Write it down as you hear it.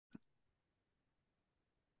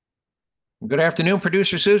Good afternoon,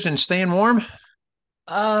 producer Susan. Staying warm?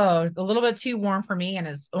 Oh, a little bit too warm for me, and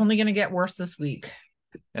it's only going to get worse this week.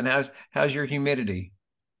 And how's your humidity?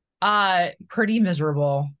 Pretty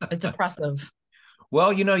miserable. It's oppressive.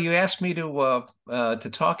 Well, you asked me to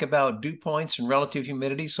talk about dew points and relative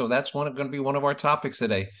humidity, so that's going to be one of our topics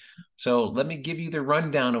today. So let me give you the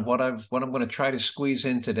rundown of what I'm going to try to squeeze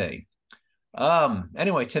in today.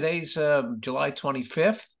 Anyway, today's July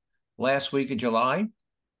 25th, last week of July.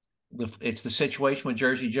 It's the situation with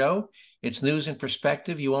Jersey Joe. It's news and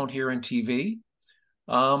perspective you won't hear on TV.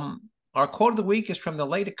 Our quote of the week is from the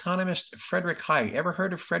late economist Friedrich Hayek. Ever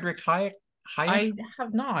heard of Friedrich Hayek? Hayek? I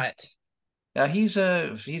have not. He's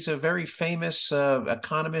a very famous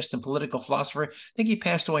economist and political philosopher. I think he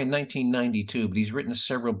passed away in 1992, but he's written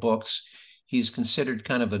several books. He's considered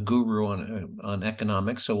kind of a guru on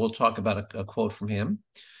economics. So we'll talk about a quote from him.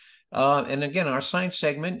 And again, our science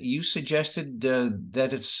segment, you suggested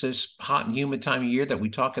that it's this hot and humid time of year that we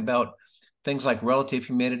talk about things like relative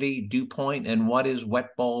humidity, dew point, and what is wet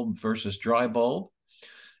bulb versus dry bulb.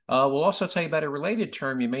 We'll also tell you about a related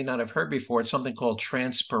term you may not have heard before. It's something called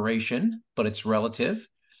transpiration, but it's relative.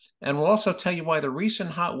 And we'll also tell you why the recent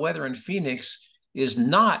hot weather in Phoenix is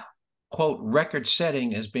not, quote, record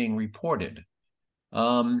setting as being reported.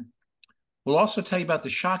 Um, we'll also tell you about the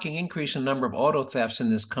shocking increase in the number of auto thefts in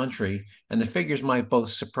this country, and the figures might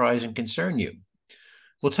both surprise and concern you.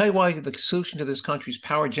 We'll tell you why the solution to this country's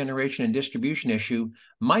power generation and distribution issue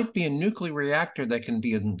might be a nuclear reactor that can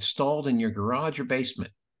be installed in your garage or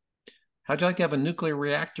basement. How'd you like to have a nuclear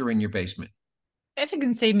reactor in your basement? If it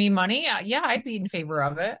can save me money, yeah, I'd be in favor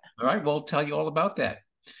of it. All right, we'll tell you all about that.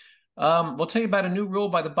 We'll tell you about a new rule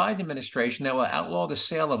by the Biden administration that will outlaw the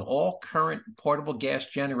sale of all current portable gas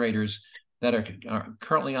generators that are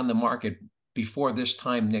currently on the market before this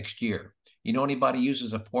time next year. You know anybody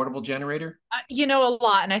uses a portable generator? A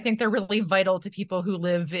lot, and I think they're really vital to people who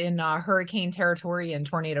live in hurricane territory and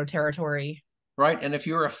tornado territory. Right. And if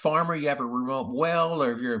you're a farmer, you have a remote well,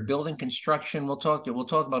 or if you're building construction, we'll talk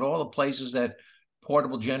about all the places that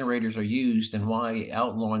portable generators are used and why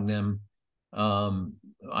outlawing them, um,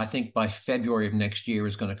 I think by February of next year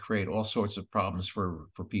is going to create all sorts of problems for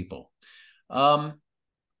people. Um,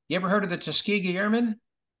 you ever heard of the Tuskegee Airmen,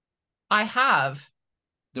 I have.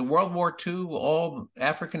 the World War II all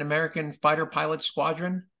African American fighter pilot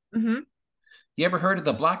squadron? Hmm. You ever heard of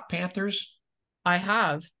the Black Panthers, I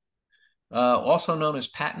have. also known as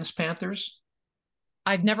Patton's Panthers?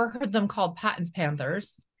 I've never heard them called Patton's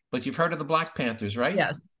Panthers. But you've heard of the Black Panthers, right?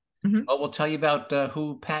 Yes. Hmm. Well, we'll tell you about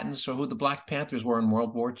who patents or who the Black Panthers were in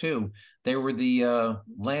World War II. They were the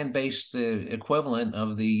land-based equivalent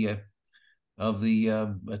of the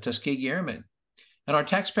Tuskegee Airmen. And our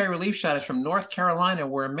taxpayer relief shot is from North Carolina,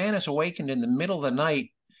 where a man is awakened in the middle of the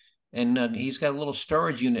night, and he's got a little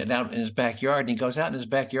storage unit out in his backyard, and he goes out in his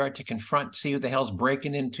backyard to see who the hell's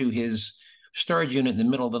breaking into his storage unit in the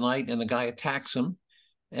middle of the night, and the guy attacks him.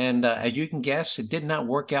 And as you can guess, it did not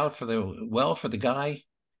work out for the guy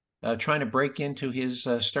trying to break into his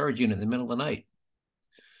storage unit in the middle of the night.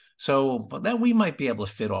 So, but that we might be able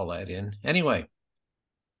to fit all that in. Anyway,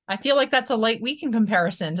 I feel like that's a light week in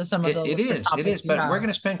comparison to some of it, the it list of is, it is. topics we But we're have. going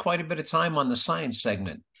to spend quite a bit of time on the science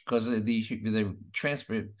segment because the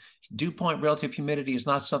transfer dew point relative humidity is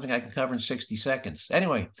not something I can cover in 60 seconds.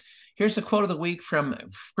 Anyway, here's the quote of the week from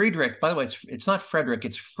Friedrich. By the way, it's not Frederick,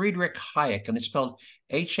 it's Friedrich Hayek, and it's spelled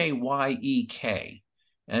Hayek.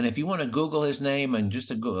 And if you want to Google his name and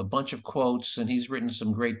just a bunch of quotes, and he's written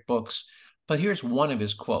some great books, but here's one of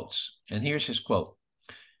his quotes. And here's his quote: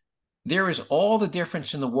 there is all the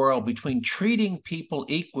difference in the world between treating people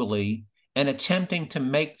equally and attempting to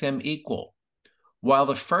make them equal. While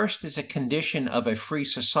the first is a condition of a free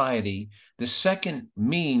society, the second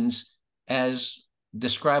means, as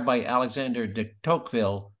described by Alexander de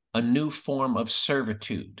Tocqueville, a new form of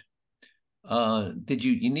servitude. Did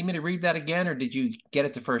you need me to read that again, or did you get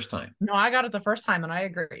it the first time? No, I got it the first time, and I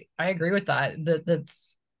agree. I agree with that.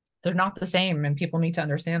 That's they're not the same, and people need to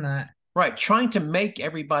understand that. Right. Trying to make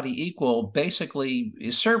everybody equal basically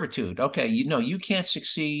is servitude. Okay, you can't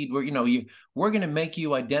succeed. We're going to make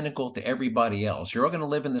you identical to everybody else. You're all going to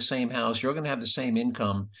live in the same house. You're going to have the same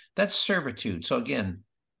income. That's servitude. So again,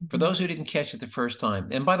 for Mhm. those who didn't catch it the first time,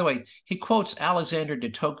 and by the way, he quotes Alexander de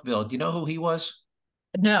Tocqueville. Do you know who he was?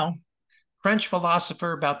 No. French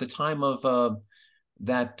philosopher about the time of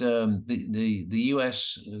that the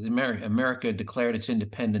U.S. America declared its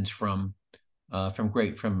independence from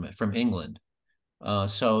England.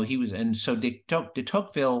 So he was, and so de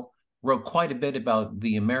Tocqueville wrote quite a bit about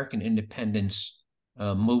the American independence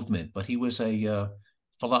movement, but he was a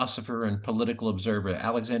philosopher and political observer,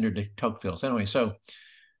 Alexander de Tocqueville. So anyway, so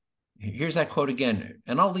Here's that quote again,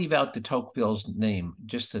 and I'll leave out de Tocqueville's name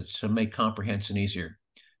just to make comprehension easier.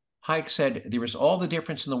 Hayek said, there is all the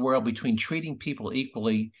difference in the world between treating people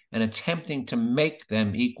equally and attempting to make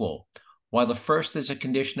them equal. While the first is a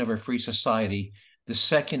condition of a free society, the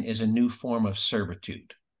second is a new form of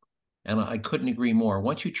servitude. And I couldn't agree more.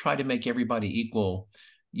 Once you try to make everybody equal,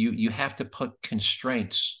 you have to put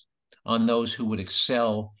constraints on those who would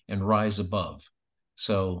excel and rise above.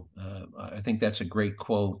 So I think that's a great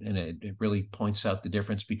quote, and it really points out the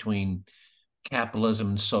difference between capitalism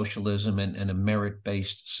and socialism and a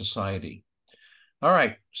merit-based society. All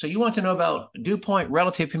right, so you want to know about dew point,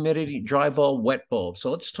 relative humidity, dry bulb, wet bulb. So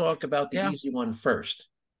let's talk about the easy one first.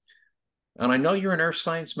 And I know you're an earth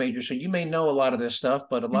science major, so you may know a lot of this stuff,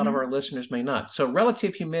 but a lot of our listeners may not. So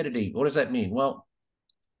relative humidity, what does that mean? Well,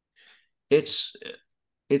 it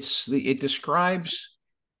describes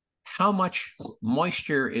how much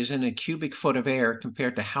moisture is in a cubic foot of air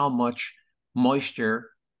compared to how much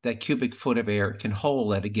moisture that cubic foot of air can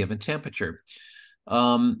hold at a given temperature.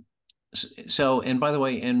 So, and by the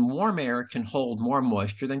way, and warm air can hold more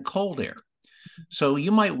moisture than cold air. So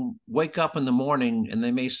you might wake up in the morning and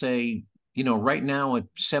they may say, you know, right now at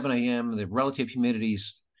 7 a.m., the relative humidity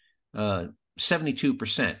is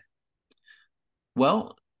 72%.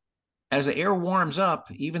 Well, as the air warms up,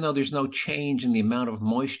 even though there's no change in the amount of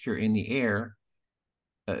moisture in the air,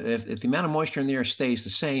 if the amount of moisture in the air stays the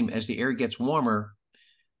same, as the air gets warmer,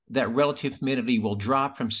 that relative humidity will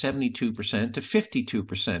drop from 72% to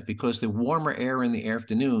 52% because the warmer air in the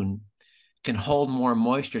afternoon can hold more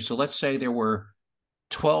moisture. So let's say there were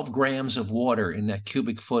 12 grams of water in that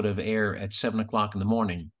cubic foot of air at 7 o'clock in the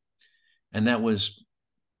morning, and that was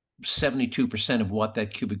 72% of what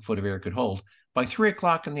that cubic foot of air could hold. By 3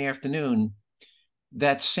 o'clock in the afternoon,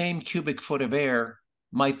 that same cubic foot of air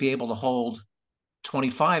might be able to hold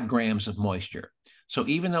 25 grams of moisture. So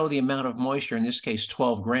even though the amount of moisture, in this case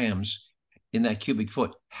 12 grams in that cubic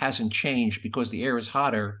foot, hasn't changed because the air is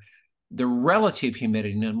hotter, the relative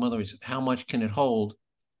humidity, in other words, how much can it hold,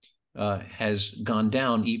 has gone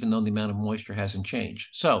down even though the amount of moisture hasn't changed.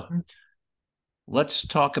 So let's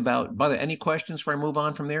talk about, by the way, any questions before I move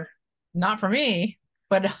on from there? Not for me,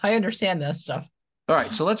 but I understand this stuff. All right,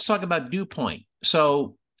 so let's talk about dew point.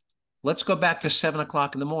 So let's go back to 7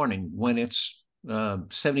 o'clock in the morning when it's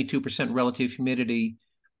 72% relative humidity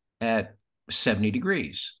at 70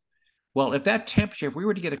 degrees. Well, if that temperature, if we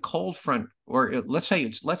were to get a cold front, or let's say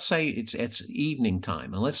it's evening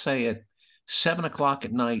time, and let's say at 7 o'clock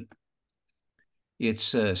at night, it's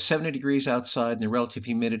 70 degrees outside and the relative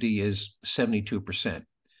humidity is 72%.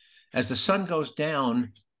 As the sun goes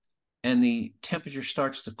down and the temperature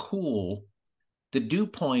starts to cool, the dew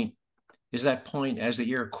point is that point as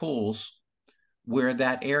the air cools where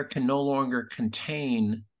that air can no longer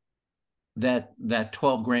contain that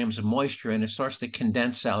 12 grams of moisture, and it starts to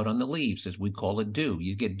condense out on the leaves, as we call it dew.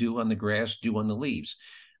 You get dew on the grass, dew on the leaves.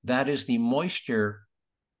 That is the moisture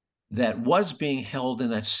that was being held in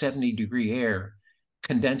that 70-degree air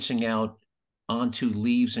condensing out onto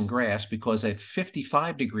leaves and grass, because at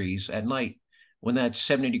 55 degrees at night, when that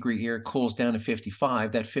 70-degree air cools down to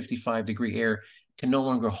 55, that 55-degree air can no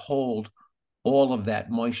longer hold all of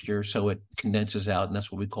that moisture, so it condenses out, and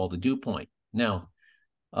that's what we call the dew point. Now,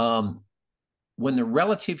 when the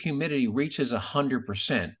relative humidity reaches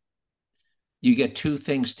 100%, you get two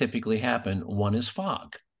things typically happen. One is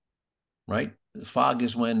fog, right? Fog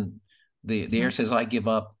is when the air says, I give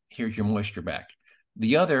up, here's your moisture back.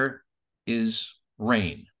 The other is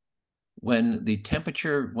rain. When the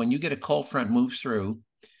temperature, when you get a cold front moves through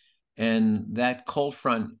and that cold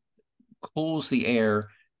front cools the air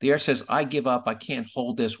says, I give up, I can't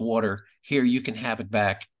hold this water, here, you can have it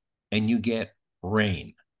back, and you get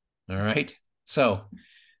rain. All right? So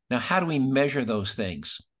now how do we measure those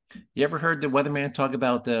things? You ever heard the weatherman talk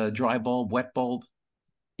about the dry bulb, wet bulb?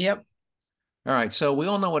 Yep. All right, so we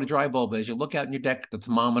all know what a dry bulb is. You look out in your deck, the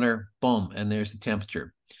thermometer, boom, and there's the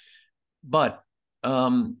temperature. But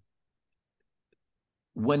when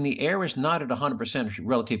the air is not at 100%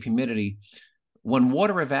 relative humidity, when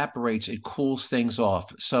water evaporates, it cools things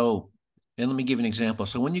off. So, and let me give you an example.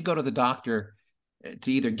 So when you go to the doctor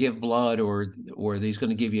to either give blood or he's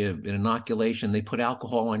going to give you an inoculation, they put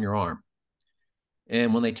alcohol on your arm.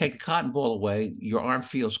 And when they take the cotton ball away, your arm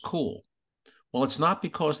feels cool. Well, it's not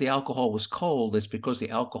because the alcohol was cold, it's because the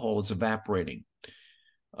alcohol is evaporating.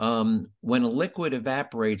 When a liquid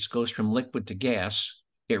evaporates, goes from liquid to gas,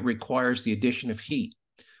 it requires the addition of heat.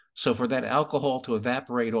 So for that alcohol to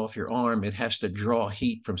evaporate off your arm, it has to draw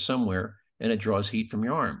heat from somewhere, and it draws heat from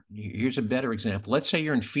your arm. Here's a better example. Let's say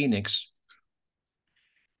you're in Phoenix,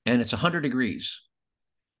 and it's 100 degrees,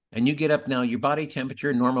 And you get up now, your body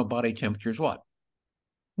temperature, normal body temperature is what?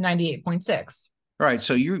 98.6. All right.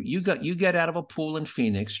 So you get out of a pool in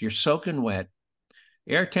Phoenix, you're soaking wet,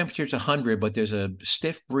 air temperature is 100, but there's a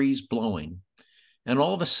stiff breeze blowing. And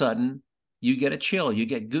all of a sudden, you get a chill, you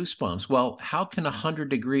get goosebumps. Well, how can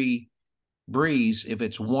 100-degree breeze, if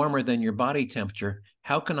it's warmer than your body temperature,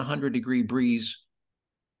 how can 100-degree breeze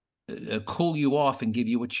cool you off and give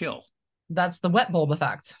you a chill? That's the wet bulb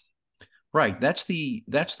effect. Right. That's the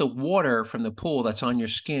water from the pool that's on your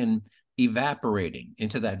skin evaporating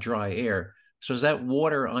into that dry air. So as that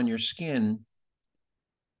water on your skin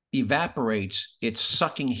evaporates, it's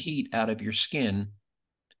sucking heat out of your skin.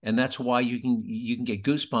 And that's why you can get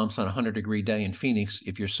goosebumps on a 100-degree day in Phoenix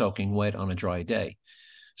if you're soaking wet on a dry day.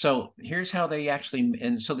 So here's how they actually,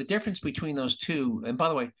 and so the difference between those two, and by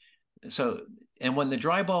the way, so, and when the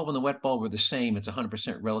dry bulb and the wet bulb are the same, it's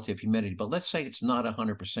 100% relative humidity. But let's say it's not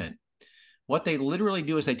 100%. What they literally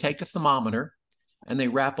do is they take a thermometer and they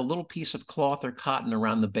wrap a little piece of cloth or cotton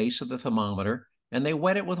around the base of the thermometer and they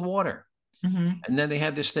wet it with water. Mm-hmm. And then they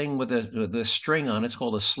have this thing with a string on it. It's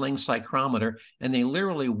called a sling psychrometer. And they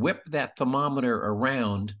literally whip that thermometer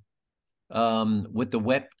around with the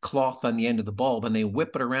wet cloth on the end of the bulb, and they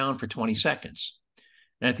whip it around for 20 seconds.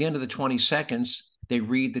 And at the end of the 20 seconds, they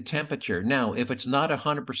read the temperature. Now, if it's not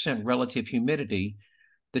 100% relative humidity,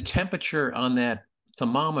 the temperature on that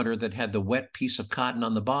thermometer that had the wet piece of cotton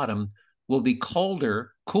on the bottom will be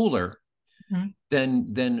cooler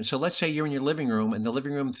Mm-hmm. than, so let's say you're in your living room and the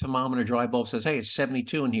living room thermometer dry bulb says, hey, it's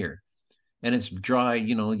 72 in here. And it's dry,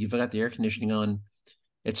 you've got the air conditioning on.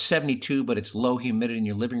 It's 72, but it's low humidity in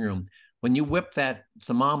your living room. When you whip that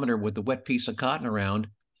thermometer with the wet piece of cotton around,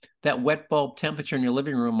 that wet bulb temperature in your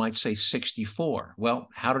living room might say 64. Well,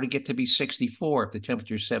 how did it get to be 64 if the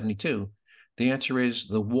temperature is 72? The answer is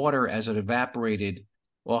the water, as it evaporated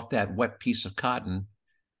off that wet piece of cotton,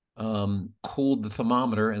 cooled the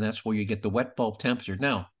thermometer, and that's where you get the wet bulb temperature.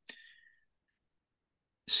 Now,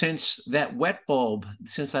 since that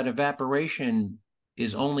evaporation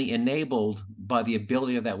is only enabled by the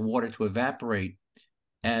ability of that water to evaporate,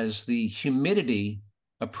 as the humidity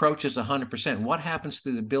approaches 100%, what happens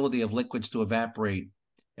to the ability of liquids to evaporate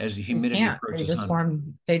as the humidity approaches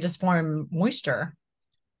 100%? They just form moisture.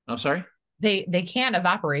 I'm sorry? They can't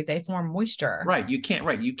evaporate, they form moisture. Right. You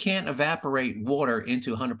can't evaporate water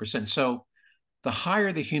into 100%. So the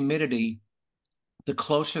higher the humidity, the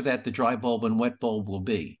closer that the dry bulb and wet bulb will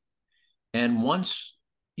be. And once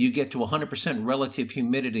you get to 100% relative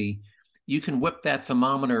humidity, you can whip that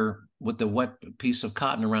thermometer with the wet piece of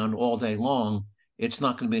cotton around all day long. It's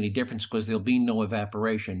not going to be any difference because there'll be no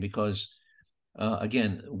evaporation because,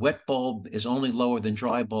 again, wet bulb is only lower than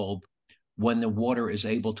dry bulb when the water is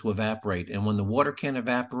able to evaporate. And when the water can't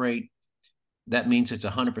evaporate, that means it's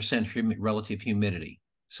 100% relative humidity.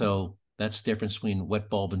 So that's the difference between wet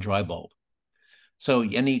bulb and dry bulb. So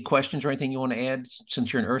any questions or anything you want to add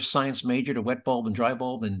since you're an earth science major to wet bulb and dry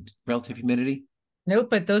bulb and relative humidity? Nope,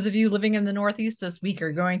 but those of you living in the Northeast this week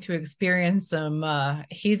are going to experience some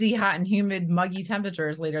hazy, hot, and humid, muggy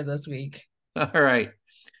temperatures later this week. All right.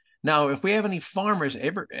 Now, if we have any farmers,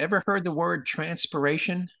 ever heard the word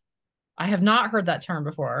transpiration? I have not heard that term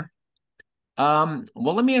before. Well,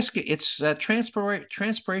 let me ask you, it's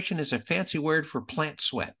transpiration is a fancy word for plant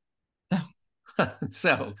sweat.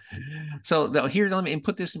 So here, let me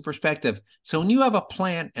put this in perspective. So when you have a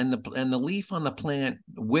plant and the leaf on the plant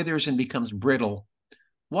withers and becomes brittle,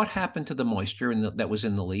 what happened to the moisture that was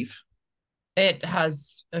in the leaf? It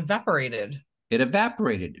has evaporated. It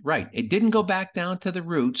evaporated, right. It didn't go back down to the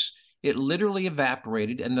roots. It literally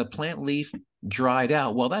evaporated and the plant leaf dried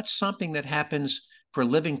out. Well, that's something that happens for a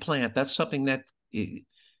living plant. That's something that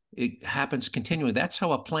it happens continually. That's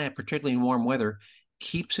how a plant, particularly in warm weather,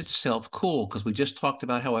 keeps itself cool, because we just talked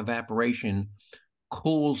about how evaporation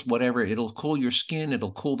cools whatever. It'll cool your skin.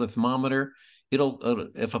 It'll cool the thermometer.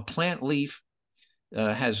 If a plant leaf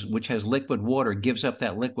which has liquid water, gives up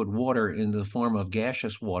that liquid water in the form of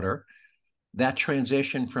gaseous water, that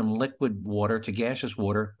transition from liquid water to gaseous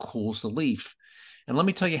water cools the leaf. And let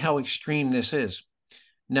me tell you how extreme this is.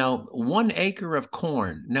 Now, 1 acre of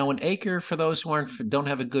corn. Now, an acre, for those who don't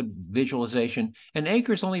have a good visualization, an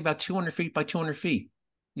acre is only about 200 feet by 200 feet.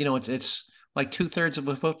 It's like 2/3 of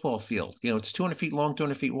a football field. It's 200 feet long,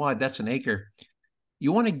 200 feet wide. That's an acre.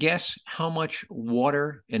 You want to guess how much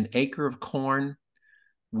water an acre of corn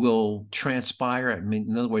will transpire? I mean,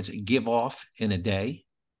 in other words, give off in a day?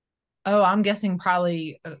 Oh, I'm guessing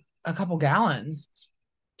probably a couple gallons.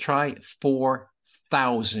 Try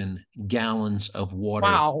 4,000 gallons of water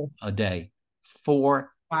Wow. a day. Wow.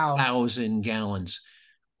 4,000 gallons.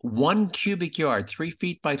 1 cubic yard, 3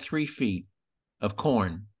 feet by 3 feet of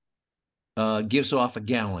corn gives off a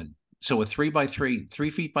gallon. So a 3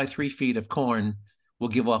 feet by 3 feet of corn will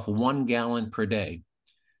give off 1 gallon per day.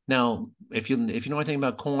 Now, if you know anything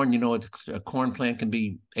about corn, you know a corn plant can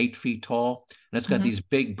be 8 feet tall, and it's got these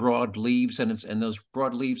big broad leaves, and those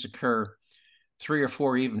broad leaves occur 3 or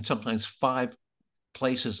 4, even sometimes 5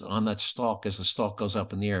 places on that stalk as the stalk goes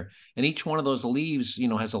up in the air. And each one of those leaves,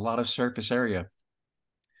 has a lot of surface area.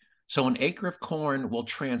 So an acre of corn will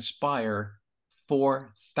transpire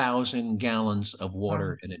 4,000 gallons of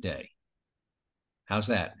water in a day. How's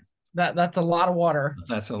that? That's a lot of water.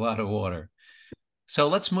 That's a lot of water. So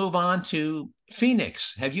let's move on to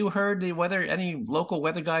Phoenix. Have you heard any local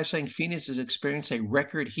weather guys saying Phoenix has experienced a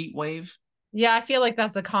record heat wave? Yeah, I feel like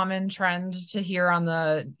that's a common trend to hear on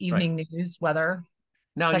the Right. evening news weather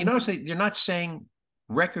Now, you segment. notice that they're not saying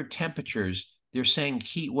record temperatures. They're saying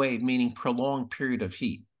heat wave, meaning prolonged period of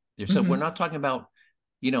heat. So we're not talking about,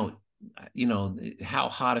 you know, how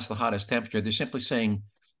hot is the hottest temperature. They're simply saying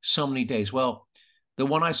so many days. Well, the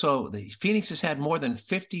one I saw, the Phoenix has had more than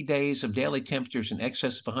 50 days of daily temperatures in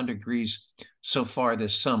excess of 100 degrees so far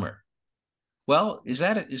this summer. Well, is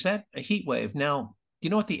that a heat wave? Now, do you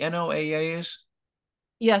know what the NOAA is?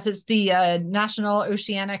 Yes, it's the National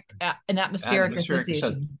Oceanic and Atmospheric Atmospheric. So,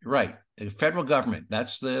 Association. right, the federal government.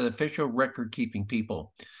 That's the official record-keeping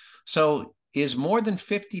people. So, is more than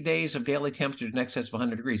 50 days of daily temperature in excess of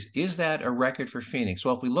 100 degrees? Is that a record for Phoenix?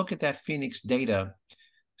 Well, if we look at that Phoenix data,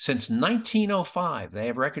 since 1905, they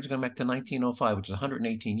have records going back to 1905, which is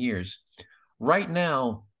 118 years. Right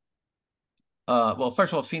now, well,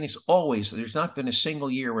 first of all, Phoenix there's not been a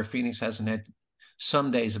single year where Phoenix hasn't had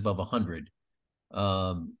some days above 100.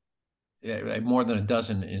 More than a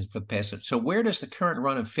dozen for the past. So where does the current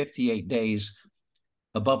run of 58 days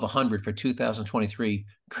above 100 for 2023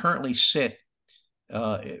 currently sit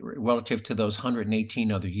relative to those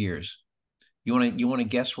 118 other years? You want to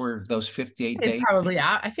guess where those 58 It's days? probably,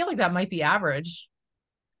 I feel like that might be average.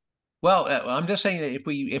 Well, I'm just saying that if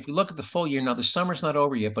we look at the full year now, the summer's not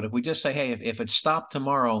over yet. But if we just say, hey, if it stopped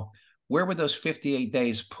tomorrow, where would those 58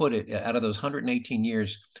 days put it out of those 118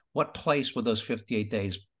 years? What place would those 58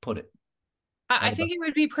 days put it? I think it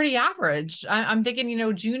would be pretty average. I'm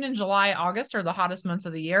thinking, June and July, August are the hottest months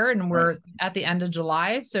of the year, and Right. we're at the end of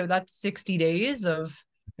July. So that's 60 days of,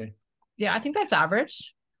 Okay. yeah, I think that's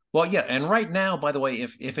average. Well, yeah, and right now, by the way,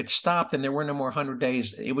 if it stopped and there were no more 100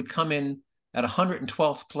 days, it would come in at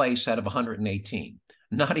 112th place out of 118,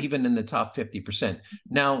 not even in the top 50%.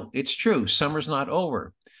 Now, it's true, summer's not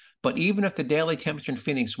over, but even if the daily temperature in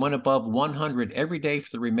Phoenix went above 100 every day for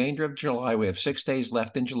the remainder of July, we have 6 days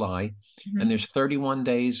left in July, and there's 31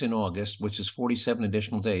 days in August, which is 47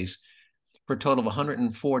 additional days, for a total of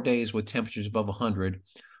 104 days with temperatures above 100.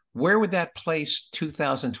 Where would that place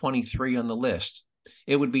 2023 on the list?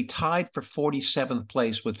 It would be tied for 47th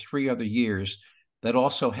place with 3 other years that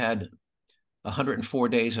also had 104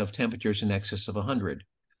 days of temperatures in excess of 100.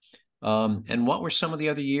 And what were some of the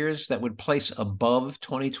other years that would place above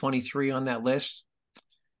 2023 on that list?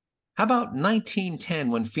 How about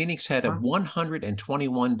 1910, when Phoenix had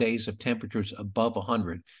 121 days of temperatures above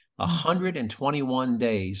 100? 121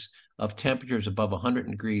 days of temperatures above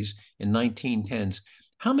 100 degrees in 1910s.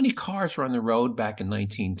 How many cars were on the road back in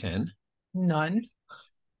 1910? None.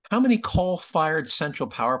 How many coal-fired central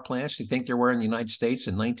power plants do you think there were in the United States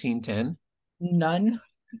in 1910? None.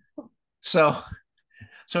 So,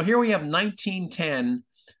 so here we have 1910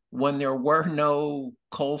 when there were no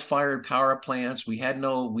coal-fired power plants. We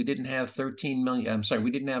didn't have 13 million. I'm sorry,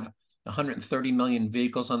 we didn't have 130 million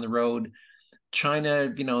vehicles on the road.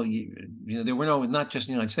 China, there were not just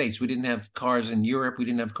in the United States. We didn't have cars in Europe. We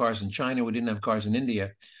didn't have cars in China. We didn't have cars in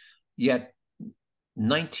India. Yet,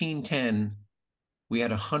 1910. We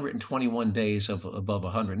had 121 days of above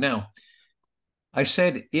 100. Now, I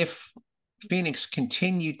said if Phoenix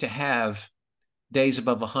continued to have days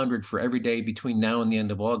above 100 for every day between now and the end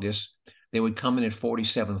of August, they would come in at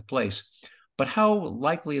 47th place. But how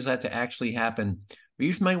likely is that to actually happen? Are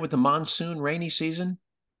you familiar with the monsoon rainy season?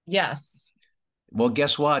 Yes. Well,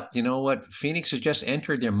 guess what? You know what? Phoenix has just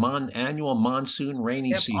entered their annual monsoon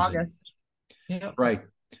rainy season. August. Yep. Right.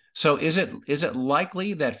 So is it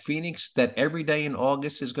likely that every day in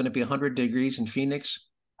August is going to be 100 degrees in Phoenix?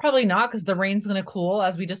 Probably not, because the rain's going to cool,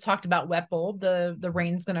 as we just talked about wet bulb. The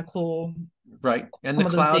rain's going to cool, right? And some the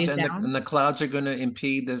of those clouds days down. and the clouds are going to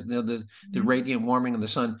impede the radiant warming of the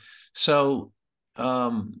sun. So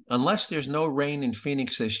unless there's no rain in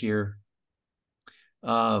Phoenix this year,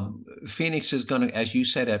 Phoenix is going to, as you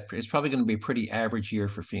said, it's probably going to be a pretty average year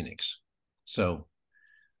for Phoenix. So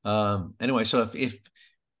anyway, so if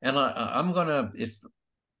and I'm gonna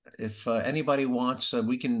if anybody wants,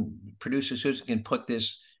 we can, producer Susan can put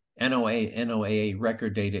this NOAA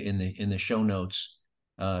record data in the show notes.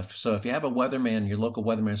 So if you have a weatherman, your local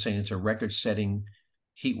weatherman saying it's a record-setting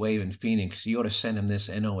heat wave in Phoenix, you ought to send him this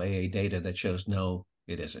NOAA data that shows no,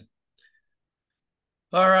 it isn't.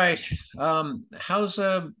 All right. How's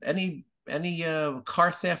any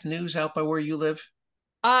car theft news out by where you live?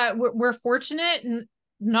 We're fortunate, and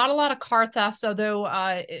not a lot of car thefts, although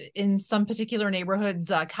in some particular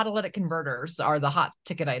neighborhoods, catalytic converters are the hot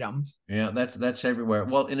ticket item. Yeah, that's everywhere.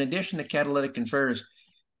 Well, in addition to catalytic converters,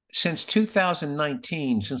 since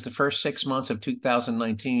 2019, since the first 6 months of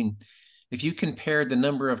 2019, if you compared the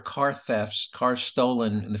number of car thefts, cars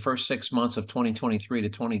stolen in the first 6 months of 2023 to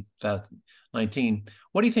 2019,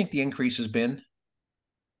 what do you think the increase has been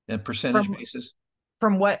in percentage From basis?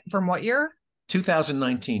 from what year?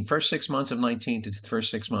 2019, first 6 months of 19 to the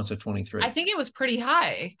first 6 months of I 23. think it was pretty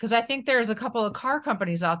high because I think there's a couple of car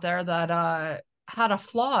companies out there that had a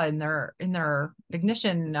flaw in their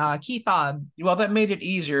ignition key fob. Well, that made it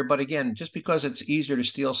easier, but again, just because it's easier to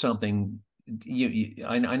steal something,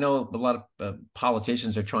 I know a lot of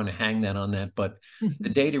politicians are trying to hang that on that, but the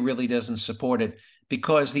data really doesn't support it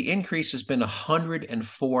because the increase has been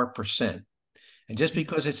 104%. And just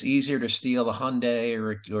because it's easier to steal a Hyundai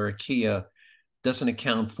or a Kia doesn't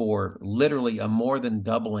account for literally a more than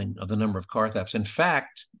doubling of the number of car thefts. In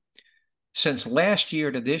fact, since last year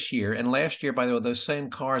to this year, and last year, by the way, those same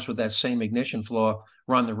cars with that same ignition flaw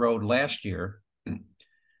were on the road last year.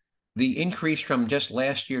 The increase from just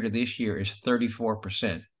last year to this year is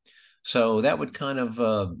 34%. So that would kind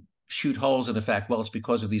of shoot holes in the fact, well, it's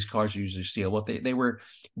because of these cars you usually steal. Well, they were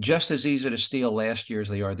just as easy to steal last year as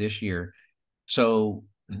they are this year. So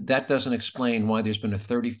that doesn't explain why there's been a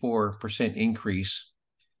 34% increase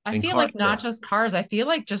I in feel car like not theft. just cars. I feel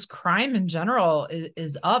like just crime in general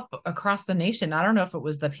is up across the nation. I don't know if it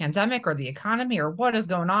was the pandemic or the economy or what is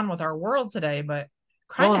going on with our world today, but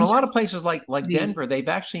Well, crime in in a lot of general places seems to like be. Denver, they've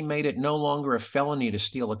actually made it no longer a felony to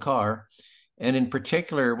steal a car. And in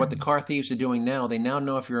particular, what the car thieves are doing now, they now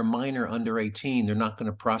know if you're a minor under 18, they're not going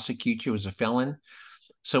to prosecute you as a felon.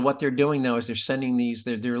 So what they're doing now is they're sending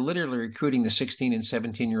they're literally recruiting the 16 and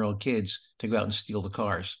 17-year-old kids to go out and steal the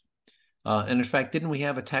cars. And in fact, didn't we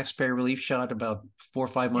have a taxpayer relief shot about 4 or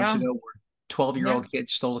 5 months Yeah, ago where 12-year-old yeah,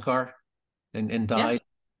 kids stole a car and yeah, died?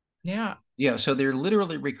 yeah. Yeah, so they're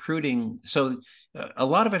literally recruiting. So a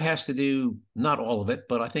lot of it has to do, not all of it,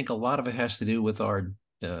 but I think a lot of it has to do with our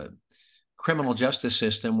uh, criminal justice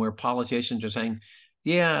system where politicians are saying,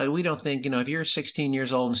 yeah, we don't think, if you're 16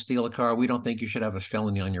 years old and steal a car, we don't think you should have a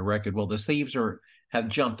felony on your record. Well, the thieves have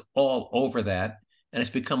jumped all over that, and it's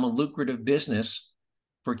become a lucrative business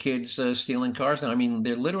for kids stealing cars. Now, I mean,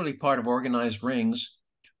 they're literally part of organized rings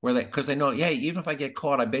where because they know, yeah, even if I get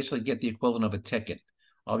caught, I basically get the equivalent of a ticket.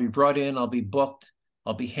 I'll be brought in, I'll be booked,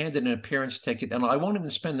 I'll be handed an appearance ticket, and I won't even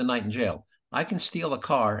spend the night in jail. I can steal a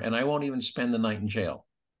car and I won't even spend the night in jail.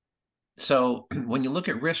 So when you look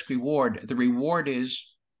at risk reward, the reward is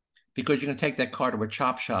because you're going to take that car to a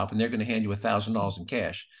chop shop and they're going to hand you $1,000 in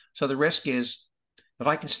cash. So the risk is if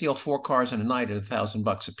I can steal 4 cars in a night at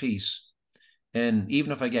 $1,000 a piece, and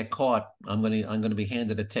even if I get caught, I'm going to be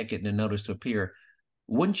handed a ticket and a notice to appear.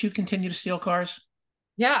 Wouldn't you continue to steal cars?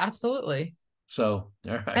 Yeah, absolutely. So,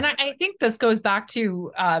 all And right. I think this goes back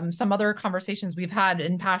to some other conversations we've had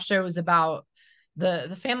in past shows about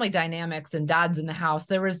the family dynamics and dads in the house.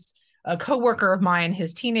 There was a coworker of mine,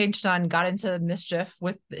 his teenage son got into mischief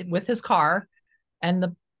with his car,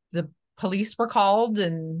 and the police were called,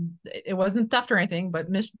 and it wasn't theft or anything, but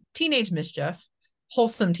teenage mischief,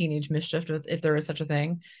 wholesome teenage mischief, if there is such a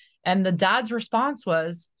thing. And the dad's response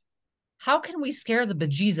was, "How can we scare the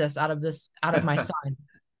bejesus out of my son?"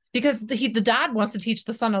 Because the dad wants to teach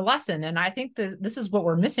the son a lesson, and I think that this is what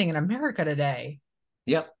we're missing in America today.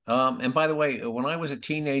 Yep. And by the way, when I was a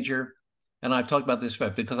teenager, and I've talked about this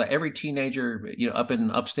because every teenager, up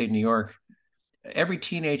in upstate New York, every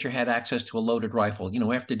teenager had access to a loaded rifle.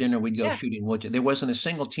 After dinner, we'd go Yeah, shooting wood. There wasn't a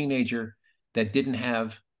single teenager that didn't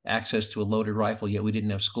have access to a loaded rifle, yet we didn't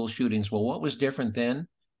have school shootings. Well, what was different then?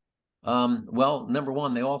 Well, number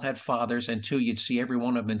one, they all had fathers, and two, you'd see every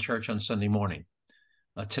one of them in church on Sunday morning.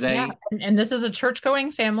 yeah, Today, and this is a church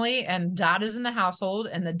going family, and dad is in the household,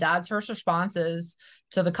 and the dad's first response is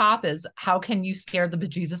to the cop is, "How can you scare the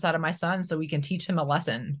bejesus out of my son so we can teach him a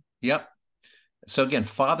lesson?" yep. So again,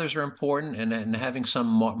 fathers are important, and having some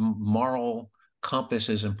moral compass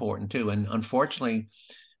is important too. And unfortunately,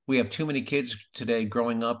 we have too many kids today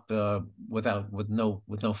growing up with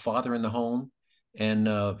no father in the home, and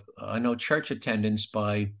I know church attendance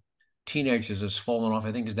by teenagers has fallen off.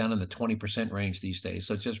 I think it's down in the 20% range these days.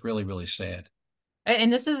 So it's just really, really sad.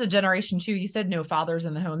 And this is a generation too. You said no fathers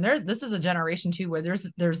in the home. This is a generation too where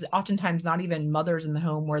there's oftentimes not even mothers in the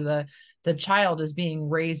home, where the child is being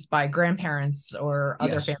raised by grandparents or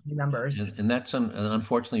other Yes, family members. and that's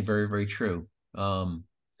unfortunately very, very true.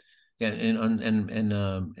 Yeah, and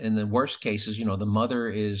in the worst cases, the mother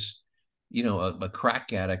is, a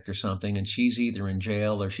crack addict or something, and she's either in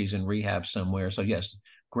jail or she's in rehab somewhere. So yes,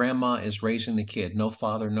 grandma is raising the kid, no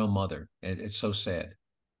father, no mother. It's so sad.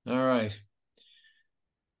 All right.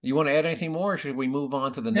 You want to add anything more, or should we move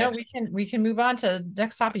on to the No, next? we can move on to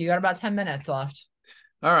next topic. You got about 10 minutes left.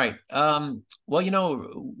 All right. Well,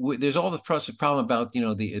 there's all the problem about,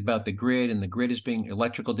 the grid, and the grid is being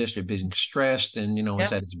electrical district being stressed, and, is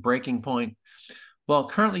Yep. at its breaking point. Well,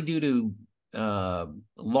 currently, due to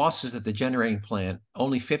losses at the generating plant,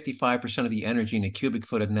 only 55% of the energy in a cubic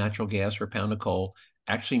foot of natural gas or pound of coal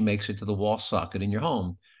actually makes it to the wall socket in your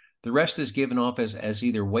home. The rest is given off as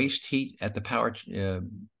either waste heat at the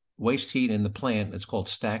waste heat in the plant. It's called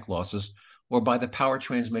stack losses, or by the power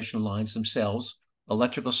transmission lines themselves,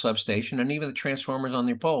 electrical substation, and even the transformers on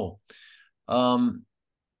their pole. And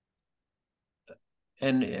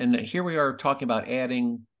here we are talking about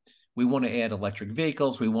adding. We want to add electric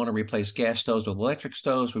vehicles. We want to replace gas stoves with electric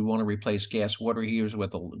stoves. We want to replace gas water heaters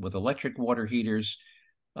with electric water heaters.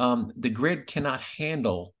 The grid cannot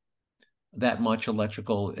handle that much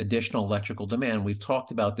additional electrical demand. We've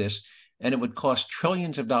talked about this, and it would cost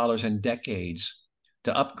trillions of dollars and decades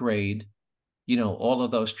to upgrade, all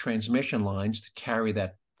of those transmission lines to carry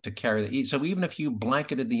that heat. So even if you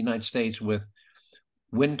blanketed the United States with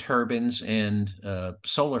wind turbines and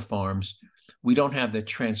solar farms, we don't have the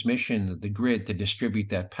transmission, the grid to distribute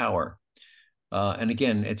that power. And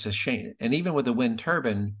again, it's a shame. And even with a wind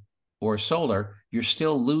turbine or solar, you're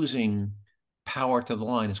still losing power to the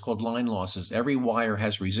line. It's called line losses. Every wire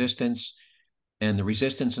has resistance, and the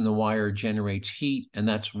resistance in the wire generates heat, and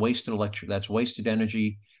that's wasted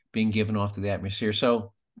energy being given off to the atmosphere.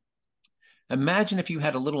 So imagine if you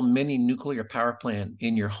had a little mini nuclear power plant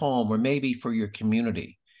in your home, or maybe for your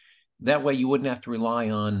community. That way you wouldn't have to rely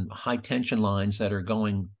on high tension lines that are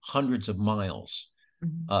going hundreds of miles.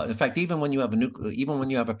 Mhm. In fact, even when you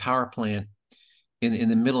have a power plant in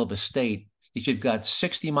the middle of a state, if you've got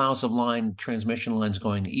 60 miles of transmission lines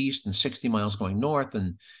going east, and 60 miles going north,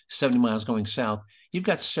 and 70 miles going south, you've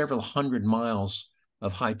got several hundred miles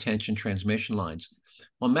of high tension transmission lines.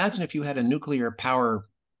 Well, imagine if you had a nuclear power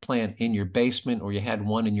plant in your basement, or you had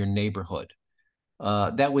one in your neighborhood.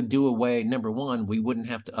 That would do away, number one, we wouldn't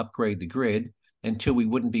have to upgrade the grid, and two, we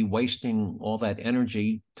wouldn't be wasting all that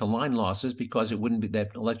energy to line losses, because that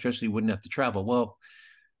electricity wouldn't have to travel. Well,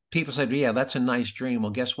 people said, yeah, that's a nice dream.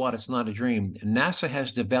 Well, guess what? It's not a dream. NASA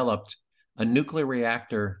has developed a nuclear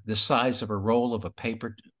reactor the size of a roll of a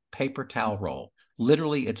paper towel roll.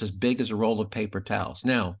 Literally, it's as big as a roll of paper towels.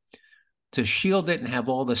 Now, to shield it and have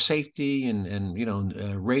all the safety and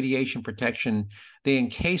radiation protection, they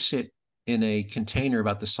encase it in a container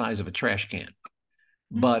about the size of a trash can.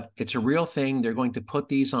 But it's a real thing. They're going to put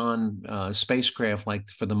these on spacecraft, like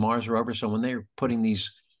for the Mars rover. So when they're putting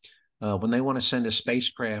these, when they want to send a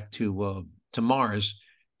spacecraft to Mars,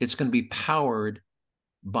 it's going to be powered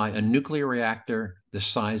by a nuclear reactor the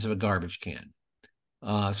size of a garbage can.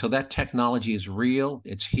 So that technology is real.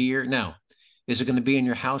 It's here now. Is it going to be in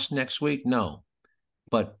your house next week? No,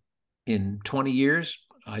 but in 20 years,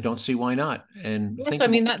 I don't see why not. And Yeah, so think I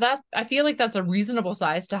about, mean that I feel like that's a reasonable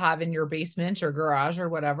size to have in your basement or garage or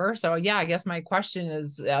whatever. So yeah, I guess my question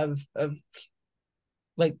is of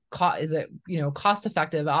like is it cost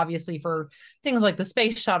effective? Obviously for things like the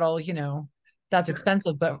space shuttle, that's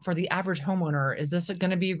expensive, but for the average homeowner, is this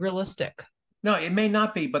going to be realistic? no, it may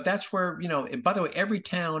not be, but that's where, by the way, every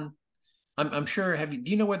town, I'm sure, do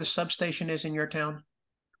you know where the substation is in your town?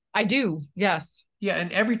 I do, yes. Yeah,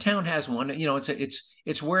 and every town has one.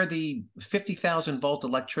 It's where the 50,000 volt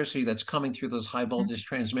electricity that's coming through those high voltage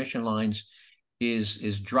transmission lines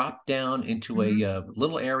is dropped down into Mm-hmm. a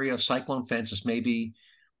little area of cyclone fences, maybe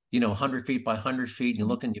 100 feet by 100 feet. And you're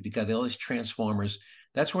looking, you've got all these transformers.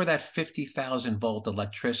 That's where that 50,000 volt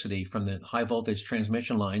electricity from the high voltage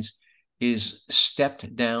transmission lines is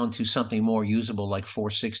stepped down to something more usable, like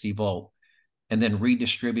 460 volt, and then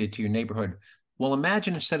redistributed to your neighborhood. Well,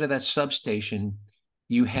 imagine instead of that substation,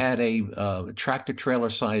 you had a tractor trailer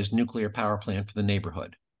sized nuclear power plant for the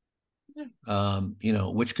neighborhood.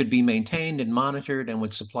 Which could be maintained and monitored and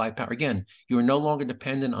would supply power. Again, you are no longer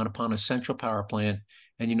dependent upon a central power plant,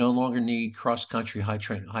 and you no longer need cross-country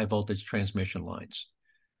high voltage transmission lines.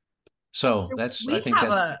 So So I think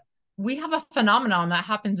that's, we have a phenomenon that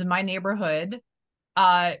happens in my neighborhood.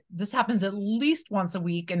 This happens at least once a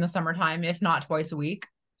week in the summertime, if not twice a week.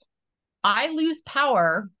 I lose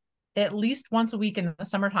power at least once a week in the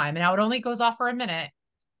summertime, and now it only goes off for a minute.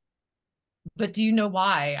 But do you know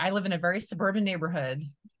why? I live in a very suburban neighborhood.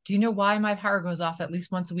 Do you know why my power goes off at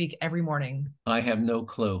least once a week every morning? I have no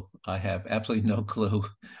clue. I have absolutely no clue.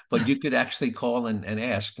 But you could actually call and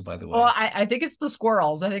ask, by the Well, way. I think it's the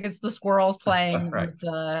squirrels. I think it's the squirrels playing Right. with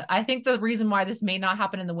the. I think the reason why this may not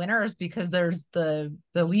happen in the winter is because there's the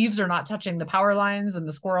leaves are not touching the power lines, and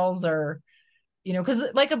the squirrels are, because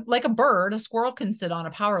like a bird, a squirrel can sit on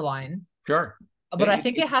a power line. Sure. But I It,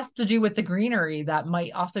 think it, it has to do with the greenery that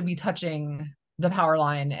might also be touching the power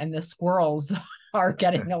line, and the squirrels are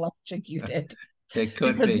getting electrocuted it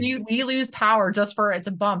could because be. we lose power just for it's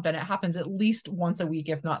a bump, and it happens at least once a week,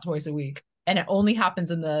 if not twice a week. And it only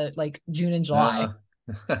happens in the like June and July.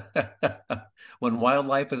 Uh, when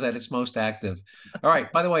wildlife is at its most active. All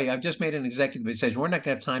right. By the way, I've just made an executive decision. We're not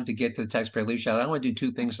going to have time to get to the taxpayer leave shout. I want to do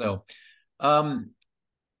two things though. Um,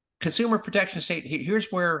 Consumer protection state.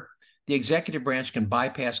 Here's where the executive branch can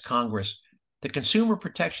bypass Congress. The Consumer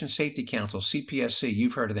Protection Safety Council, CPSC.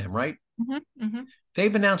 You've heard of them, right? Mm-hmm, mm-hmm.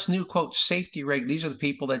 They've announced new quote safety reg. These are the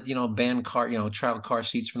people that ban child car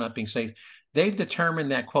seats for not being safe. They've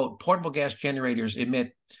determined that quote portable gas generators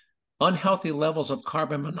emit unhealthy levels of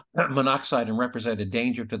carbon monoxide and represent a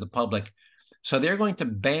danger to the public. So they're going to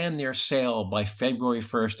ban their sale by February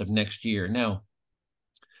 1st of next year. Now,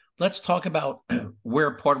 let's talk about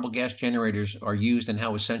where portable gas generators are used and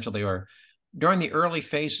how essential they are. During the early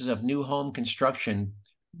phases of new home construction,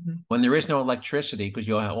 when there is no electricity, because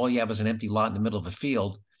all you have is an empty lot in the middle of a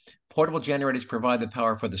field, portable generators provide the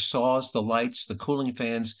power for the saws, the lights, the cooling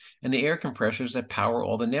fans, and the air compressors that power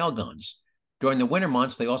all the nail guns. During the winter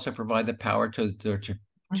months, they also provide the power to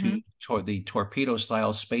the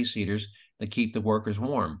torpedo-style space heaters that keep the workers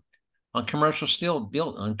warm. On commercial steel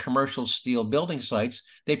building sites,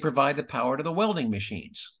 they provide the power to the welding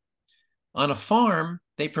machines. On a farm,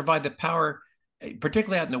 they provide the power,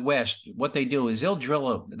 particularly out in the West. What they do is they'll drill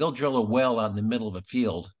a well out in the middle of a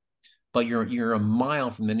field, but you're a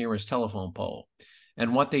mile from the nearest telephone pole.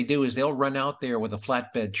 And what they do is they'll run out there with a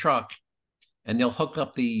flatbed truck, and they'll hook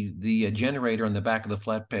up the generator on the back of the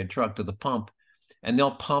flatbed truck to the pump, and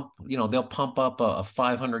they'll pump up a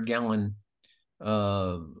 500-gallon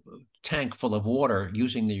tank full of water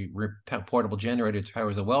using the portable generator to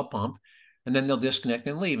power the well pump, and then they'll disconnect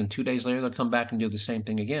and leave. And 2 days later, they'll come back and do the same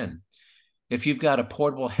thing again. If you've got a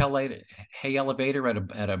portable hay elevator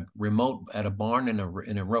at a barn in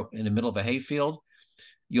the middle of a hayfield,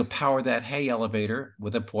 you'll power that hay elevator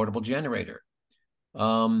with a portable generator.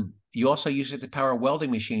 You also use it to power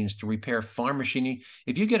welding machines to repair farm machinery.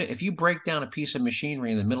 If you break down a piece of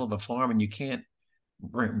machinery in the middle of a farm and you can't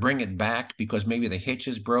bring it back because maybe the hitch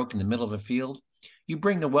is broke in the middle of a field, you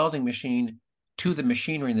bring the welding machine to the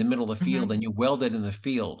machinery in the middle of the field and you weld it in the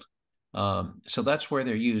field. So that's where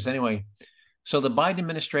they're used. Anyway, so the Biden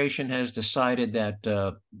administration has decided that,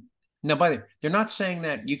 they're not saying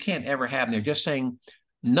that you can't ever have them. They're just saying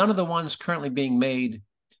none of the ones currently being made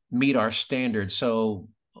meet our standards. So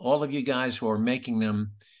all of you guys who are making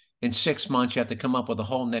them, in 6 months, you have to come up with a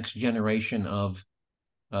whole next generation of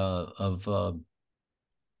portable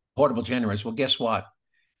generators. Well, guess what?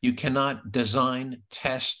 You cannot design,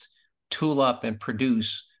 test, tool up, and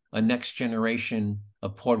produce a next generation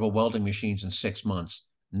of portable welding machines in 6 months.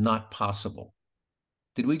 Not possible.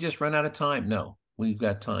 Did we just run out of time? No, we've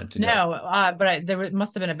got time to go. No, but there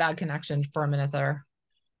must have been a bad connection for a minute there.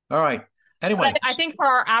 All right. Anyway, I think for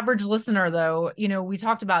our average listener, though, we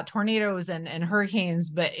talked about tornadoes and hurricanes,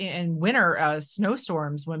 but in winter,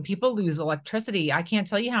 snowstorms, when people lose electricity, I can't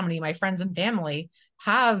tell you how many of my friends and family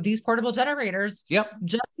have these portable generators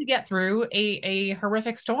just to get through a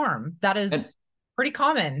horrific storm. That is pretty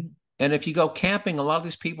common. And if you go camping, a lot of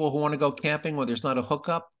these people who want to go camping where there's not a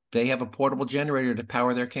hookup, they have a portable generator to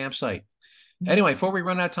power their campsite. Anyway, before we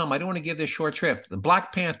run out of time, I don't want to give this short shrift. The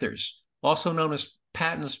Black Panthers, also known as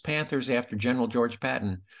Patton's Panthers after General George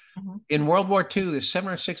Patton. In World War II, the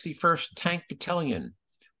 761st Tank Battalion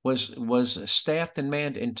was staffed and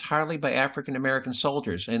manned entirely by African-American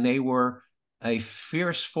soldiers, and they were a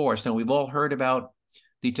fierce force. Now, we've all heard about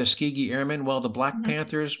the Tuskegee Airmen. Well, the Black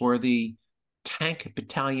Panthers were the tank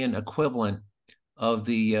battalion equivalent of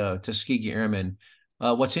the Tuskegee Airmen.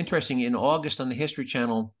 What's interesting, in August on the History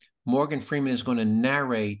Channel, Morgan Freeman is going to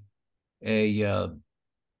narrate a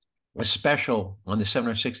special on the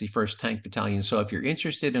 761st Tank Battalion. So if you're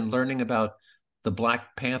interested in learning about the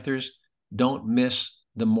Black Panthers, don't miss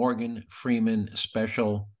the Morgan Freeman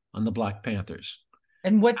special on the Black Panthers.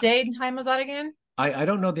 And what day and time was that again? I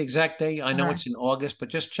don't know the exact day. I know it's in August, but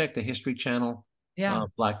just check the History Channel. Yeah.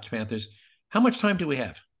 Black Panthers. How much time do we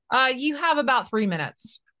have? You have about 3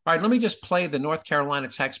 minutes. All All right, let me just play the North Carolina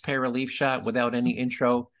taxpayer relief shot without any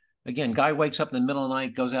intro. Again, guy wakes up in the middle of the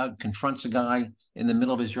night, goes out, confronts a guy in the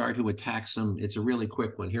middle of his yard who attacks him. It's a really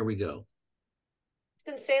quick one. Here we go.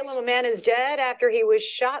 In Salem, a man is dead after he was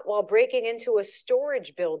shot while breaking into a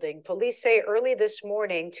storage building. Police say early this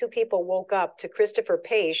morning, two people woke up to Christopher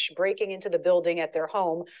Paish breaking into the building at their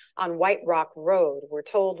home on White Rock Road. We're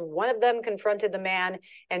told one of them confronted the man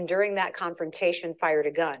and during that confrontation fired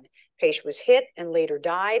a gun. Paish was hit and later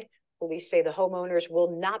died. Police say the homeowners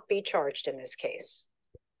will not be charged in this case.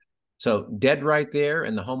 So dead right there,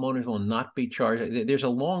 and the homeowners will not be charged. There's a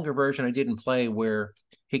longer version I didn't play where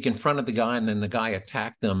he confronted the guy and then the guy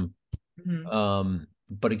attacked him.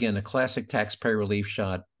 But again, a classic taxpayer relief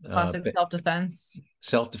shot. Classic self-defense.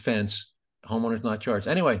 Self-defense, homeowners not charged.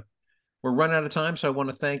 Anyway, we're running out of time, so I want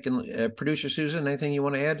to thank producer Susan. Anything you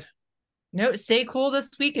want to add? No, stay cool this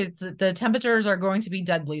week. The temperatures are going to be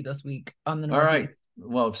deadly this week on the Northeast. All right.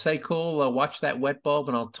 Well, stay cool. Watch that wet bulb,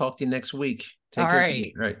 and I'll talk to you next week. Take care. All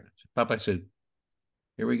right. All right. Bye-bye, Sue.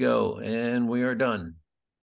 Here we go, and we are done.